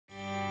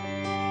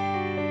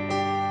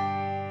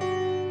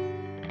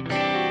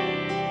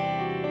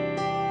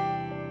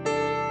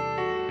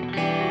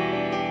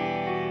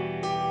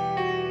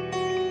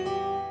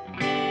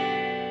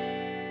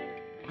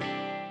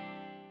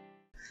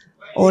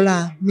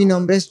Hola, mi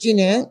nombre es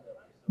Jeanette,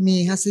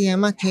 mi hija se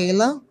llama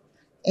Kayla,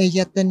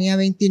 ella tenía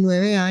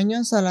 29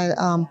 años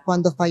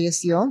cuando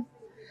falleció.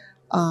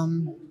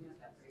 Um,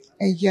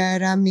 Ella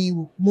era mi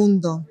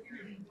mundo.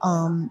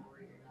 Um,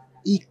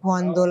 y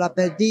cuando la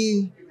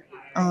perdí,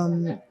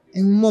 um,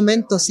 en un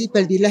momento sí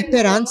perdí la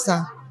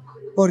esperanza,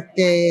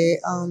 porque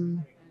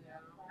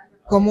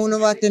 ¿cómo uno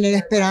va a tener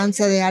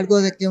esperanza de algo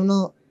de que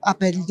uno ha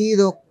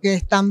perdido que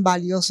es tan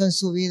valioso en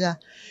su vida?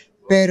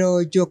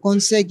 Pero yo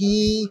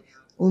conseguí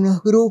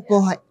unos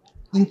grupos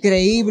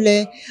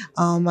increíbles.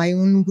 Hay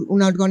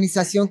una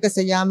organización que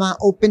se llama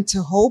Open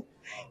to Hope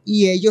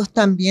y ellos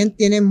también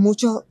tienen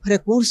muchos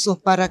recursos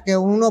para que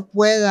uno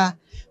pueda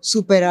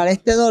superar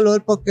este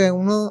dolor, porque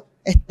uno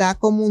está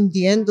como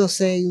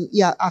hundiéndose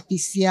y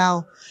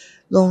asfixiado.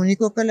 Lo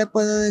único que le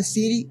puedo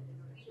decir,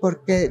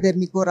 porque de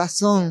mi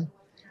corazón,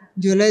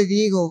 yo le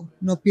digo,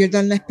 no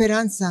pierdan la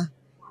esperanza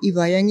y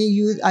vayan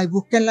y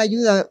busquen la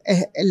ayuda.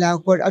 La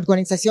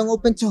organización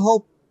Open to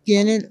Hope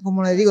tiene,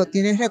 como le digo,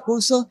 tiene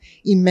recursos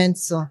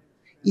inmensos.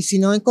 Y si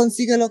no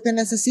consigue lo que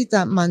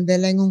necesita,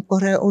 mándele en un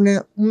correo,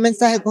 un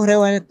mensaje de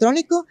correo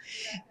electrónico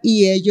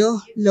y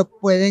ellos lo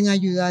pueden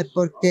ayudar,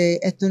 porque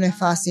esto no es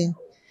fácil.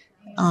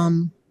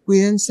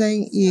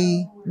 Cuídense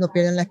y no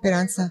pierdan la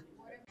esperanza.